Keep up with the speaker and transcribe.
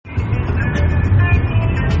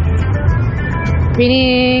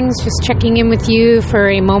Greetings, just checking in with you for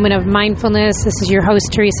a moment of mindfulness. This is your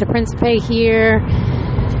host, Teresa Principe here.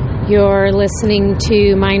 You're listening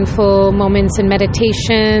to Mindful Moments and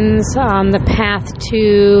Meditations on the path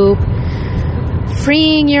to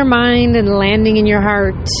freeing your mind and landing in your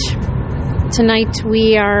heart. Tonight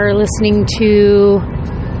we are listening to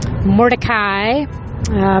Mordecai,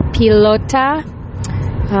 Pilota,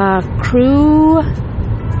 Kru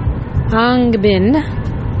Angbin,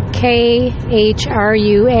 Khruangbin.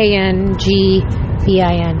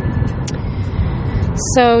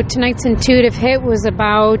 So tonight's intuitive hit was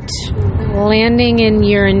about landing in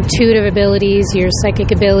your intuitive abilities, your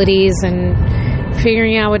psychic abilities, and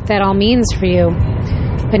figuring out what that all means for you.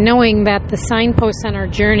 But knowing that the signposts on our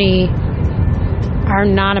journey are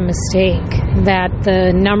not a mistake, that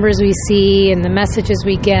the numbers we see and the messages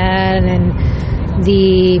we get and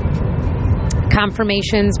the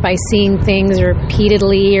confirmations by seeing things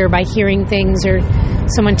repeatedly or by hearing things or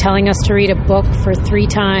someone telling us to read a book for 3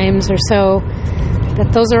 times or so,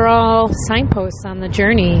 that those are all signposts on the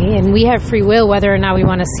journey, and we have free will whether or not we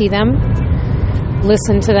want to see them,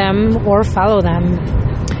 listen to them, or follow them.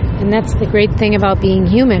 And that's the great thing about being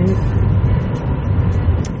human.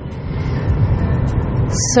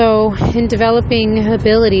 So in developing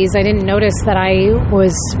abilities, I didn't notice that I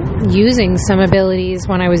was using some abilities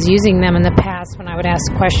when I was using them in the past, when I would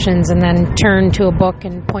ask questions and then turn to a book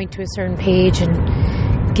and point to a certain page and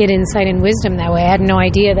get insight and wisdom that way. I had no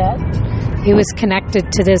idea that it was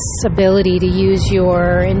connected to this ability to use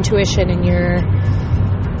your intuition and your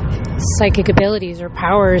psychic abilities or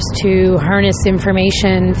powers to harness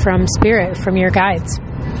information from spirit, from your guides.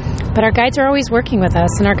 But our guides are always working with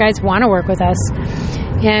us, and our guides want to work with us.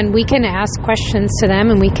 And we can ask questions to them,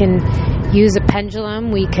 and we can use a pendulum,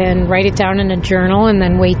 we can write it down in a journal and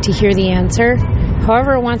then wait to hear the answer,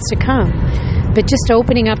 however it wants to come. But just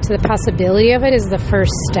opening up to the possibility of it is the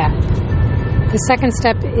first step. The second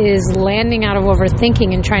step is landing out of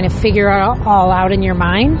overthinking and trying to figure it all out in your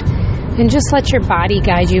mind, and just let your body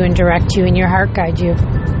guide you and direct you and your heart guide you.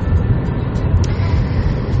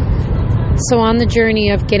 So on the journey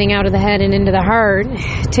of getting out of the head and into the heart,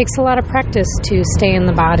 it takes a lot of practice to stay in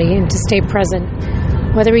the body and to stay present.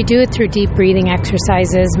 Whether we do it through deep breathing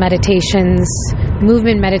exercises, meditations,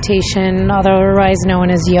 movement meditation, otherwise known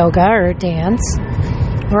as yoga or dance,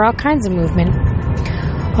 or all kinds of movement.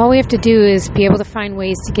 All we have to do is be able to find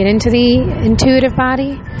ways to get into the intuitive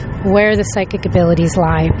body where the psychic abilities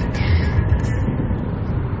lie.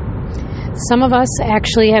 Some of us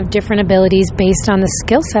actually have different abilities based on the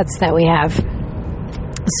skill sets that we have.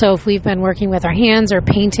 So if we've been working with our hands or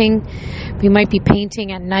painting, we might be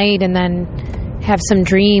painting at night and then have some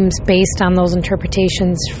dreams based on those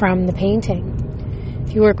interpretations from the painting.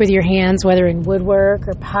 If you work with your hands, whether in woodwork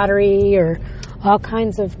or pottery or all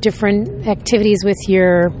kinds of different activities with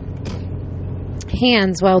your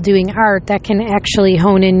hands while doing art, that can actually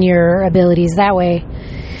hone in your abilities that way.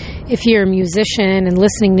 If you're a musician and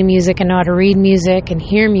listening to music and know how to read music and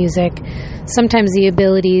hear music, sometimes the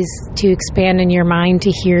abilities to expand in your mind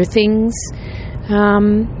to hear things,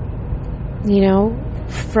 from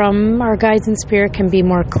our guides and spirit can be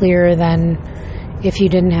more clear than if you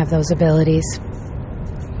didn't have those abilities.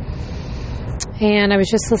 And I was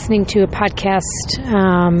just listening to a podcast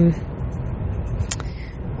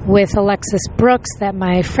with Alexis Brooks that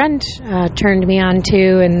my friend turned me on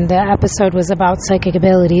to, and the episode was about psychic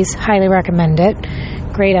abilities. Highly recommend it.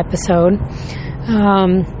 Great episode.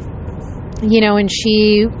 And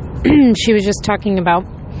she was just talking about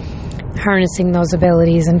harnessing those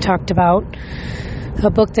abilities and talked about a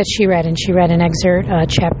book that she read, and she read an excerpt, a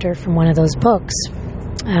chapter from one of those books.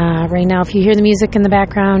 Right now, if you hear the music in the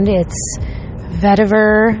background, it's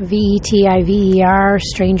Vetiver, Vetiver,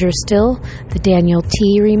 Stranger Still, the Daniel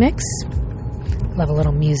T. remix. Love a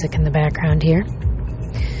little music in the background here.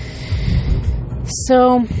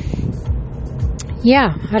 So,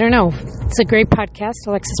 yeah, I don't know. It's a great podcast,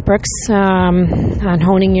 Alexis Brooks, on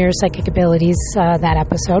honing your psychic abilities, that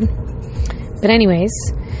episode. But anyways,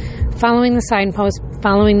 following the signpost,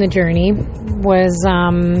 following the journey, was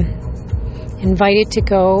invited to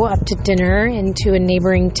go up to dinner into a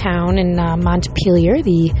neighboring town in Montpelier,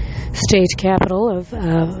 the state capital of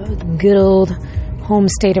good old home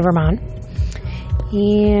state of Vermont,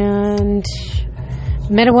 and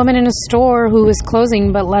met a woman in a store who was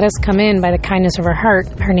closing but let us come in by the kindness of her heart.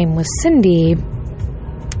 Her name was Cindy,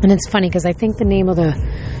 and it's funny because I think the name of the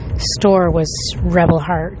store was Rebel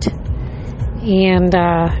Heart. And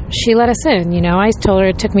she let us in. I told her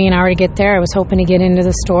it took me an hour to get there. I was hoping to get into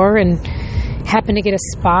the store and happened to get a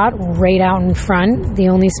spot right out in front, the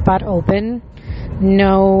only spot open.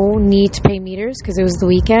 No need to pay meters because it was the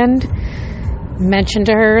weekend. mentioned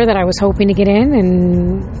to her that I was hoping to get in,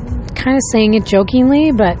 and kind of saying it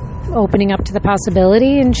jokingly, but opening up to the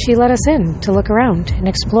possibility, and she let us in to look around and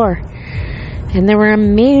explore. And there were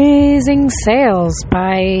amazing sales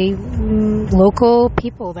by local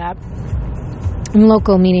people, that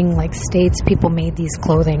local meaning like states, people made these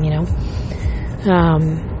clothing,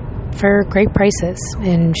 for great prices.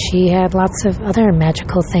 And she had lots of other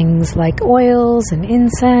magical things like oils and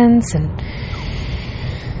incense, and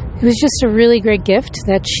it was just a really great gift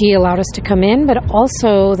that she allowed us to come in, but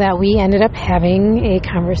also that we ended up having a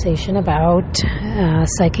conversation about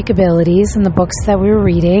psychic abilities and the books that we were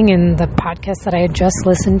reading and the podcast that I had just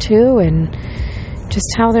listened to, and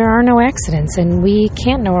just how there are no accidents and we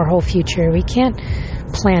can't know our whole future. We can't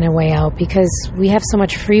plan a way out because we have so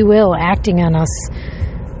much free will acting on us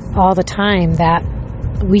all the time that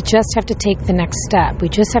we just have to take the next step. We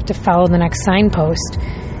just have to follow the next signpost.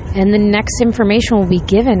 And the next information will be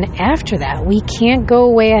given after that. We can't go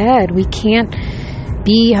way ahead. We can't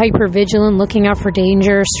be hyper vigilant, looking out for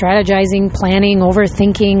danger, strategizing, planning,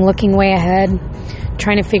 overthinking, looking way ahead,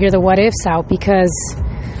 trying to figure the what ifs out, because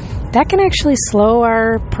that can actually slow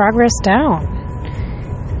our progress down.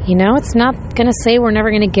 It's not going to say we're never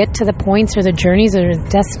going to get to the points or the journeys or the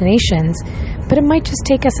destinations, but it might just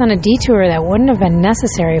take us on a detour that wouldn't have been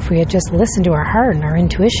necessary if we had just listened to our heart and our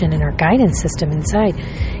intuition and our guidance system inside,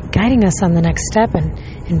 guiding us on the next step and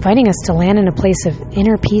inviting us to land in a place of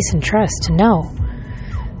inner peace and trust, to know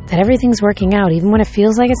that everything's working out. Even when it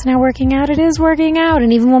feels like it's not working out, it is working out.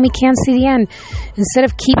 And even when we can't see the end, instead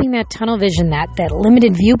of keeping that tunnel vision, that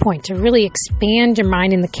limited viewpoint, to really expand your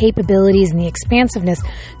mind and the capabilities and the expansiveness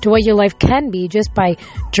to what your life can be, just by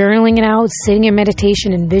journaling it out, sitting in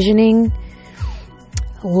meditation, envisioning,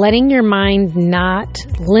 letting your mind not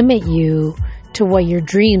limit you to what your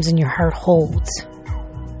dreams and your heart holds.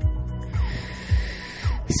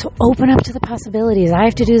 So open up to the possibilities. I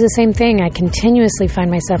have to do the same thing. I continuously find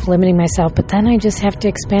myself limiting myself, but then I just have to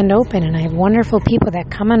expand open. And I have wonderful people that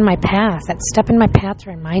come on my path, that step in my path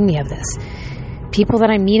to remind me of this. People that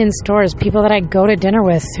I meet in stores, people that I go to dinner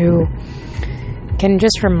with who can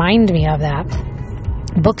just remind me of that.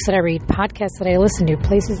 Books that I read, podcasts that I listen to,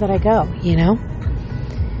 places that I go,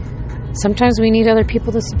 Sometimes we need other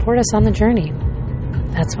people to support us on the journey.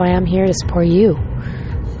 That's why I'm here, to support you.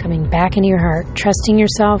 Coming back into your heart, trusting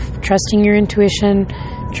yourself, trusting your intuition,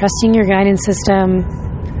 trusting your guidance system,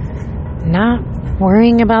 not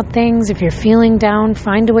worrying about things. If you're feeling down,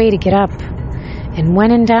 find a way to get up. And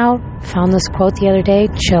when in doubt, found this quote the other day,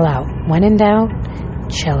 chill out. When in doubt,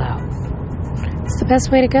 chill out. It's the best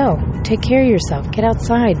way to go. Take care of yourself. Get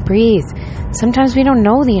outside. Breathe. Sometimes we don't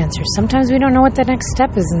know the answer. Sometimes we don't know what the next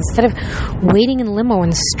step is. Instead of waiting in limbo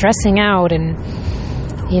and stressing out and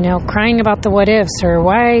crying about the what ifs, or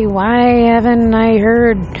why haven't I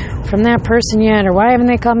heard from that person yet, or why haven't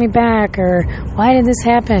they called me back, or why did this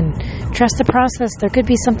happen? Trust the process. There could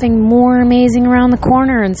be something more amazing around the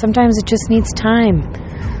corner, and sometimes it just needs time.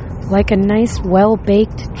 Like a nice,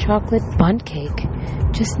 well-baked chocolate bundt cake.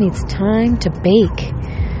 Just needs time to bake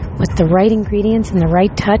with the right ingredients and the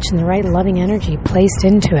right touch and the right loving energy placed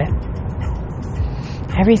into it.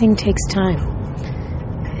 Everything takes time.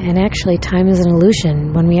 And actually, time is an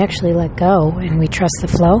illusion. When we actually let go and we trust the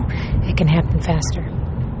flow, it can happen faster.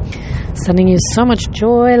 Sending you so much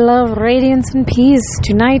joy, love, radiance, and peace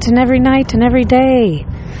tonight and every day.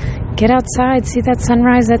 Get outside, see that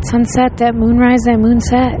sunrise, that sunset, that moonrise, that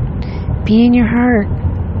moonset. Be in your heart.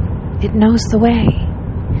 It knows the way.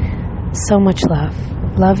 So much love.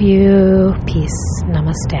 Love you. Peace.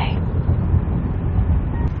 Namaste.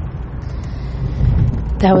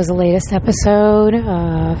 That was the latest episode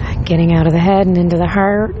of Getting Out of the Head and Into the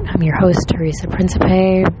Heart. I'm your host, Teresa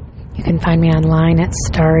Principe. You can find me online at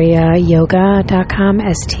stariayoga.com,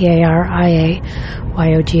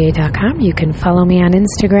 stariayoga.com. You can follow me on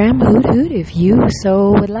Instagram, hoot hoot, if you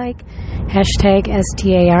so would like. Hashtag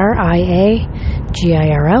STARIAGIRL.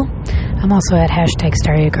 I'm also at hashtag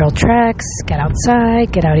StariaGirlTreks. Get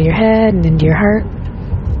outside, get out of your head and into your heart.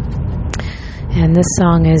 And this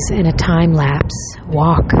song is in a time lapse.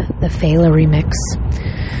 Walk, the Fela remix.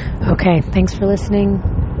 Okay, thanks for listening.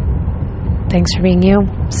 Thanks for being you.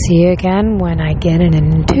 See you again when I get an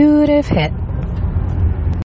intuitive hit.